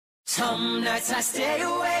Some nights I stay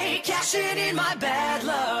awake, cashing in my bad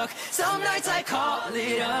luck. Some nights I call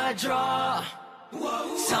it a draw.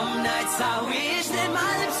 Some nights I wish that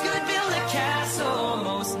my lips could build a castle.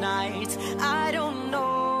 Most nights I don't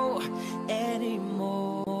know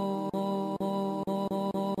anymore.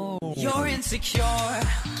 You're insecure,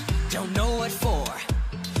 don't know what for.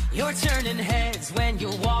 You're turning heads when you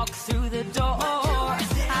walk through the door.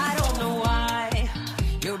 I don't know why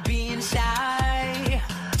you're being shy.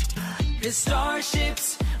 The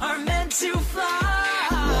starships are meant to fly.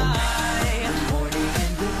 Morning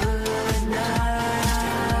and good night.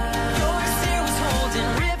 Your stare was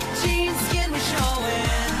holding, ripped jeans, skin was showing.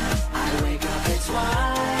 I wake up at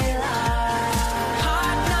twilight.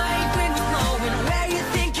 Hot night, wind was blowing. Where you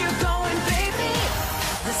think you're going, baby?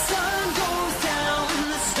 The sun goes down,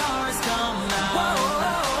 the stars come out.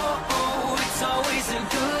 Whoa, it's always a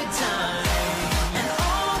good time. And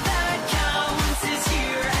all that counts is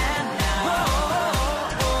here and now.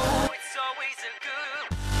 Whoa, it's always a good.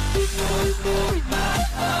 It's always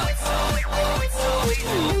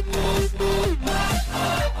a good.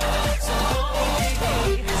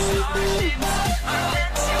 Starships are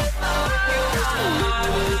meant to fly.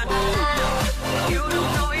 You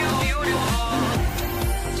don't know you're beautiful.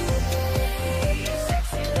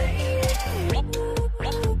 Sexy lady.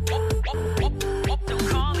 Don't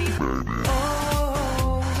call me baby.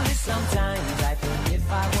 Oh, sometimes I think if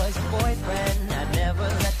I was your boyfriend, I'd never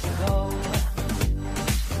let you go.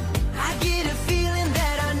 I get a feeling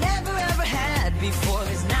that I never ever had before,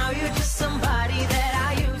 'cause now you're just somebody that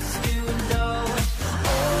I used to know.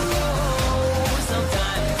 Oh,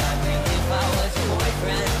 sometimes I think if I was your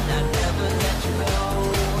boyfriend, I'd never let you go.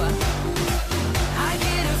 I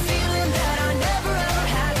get a feeling that I never ever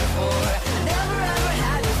had before, never ever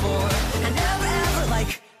had before, and never ever,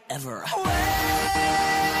 like, ever. Where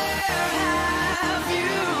have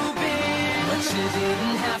you been? But you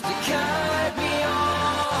didn't have to cut me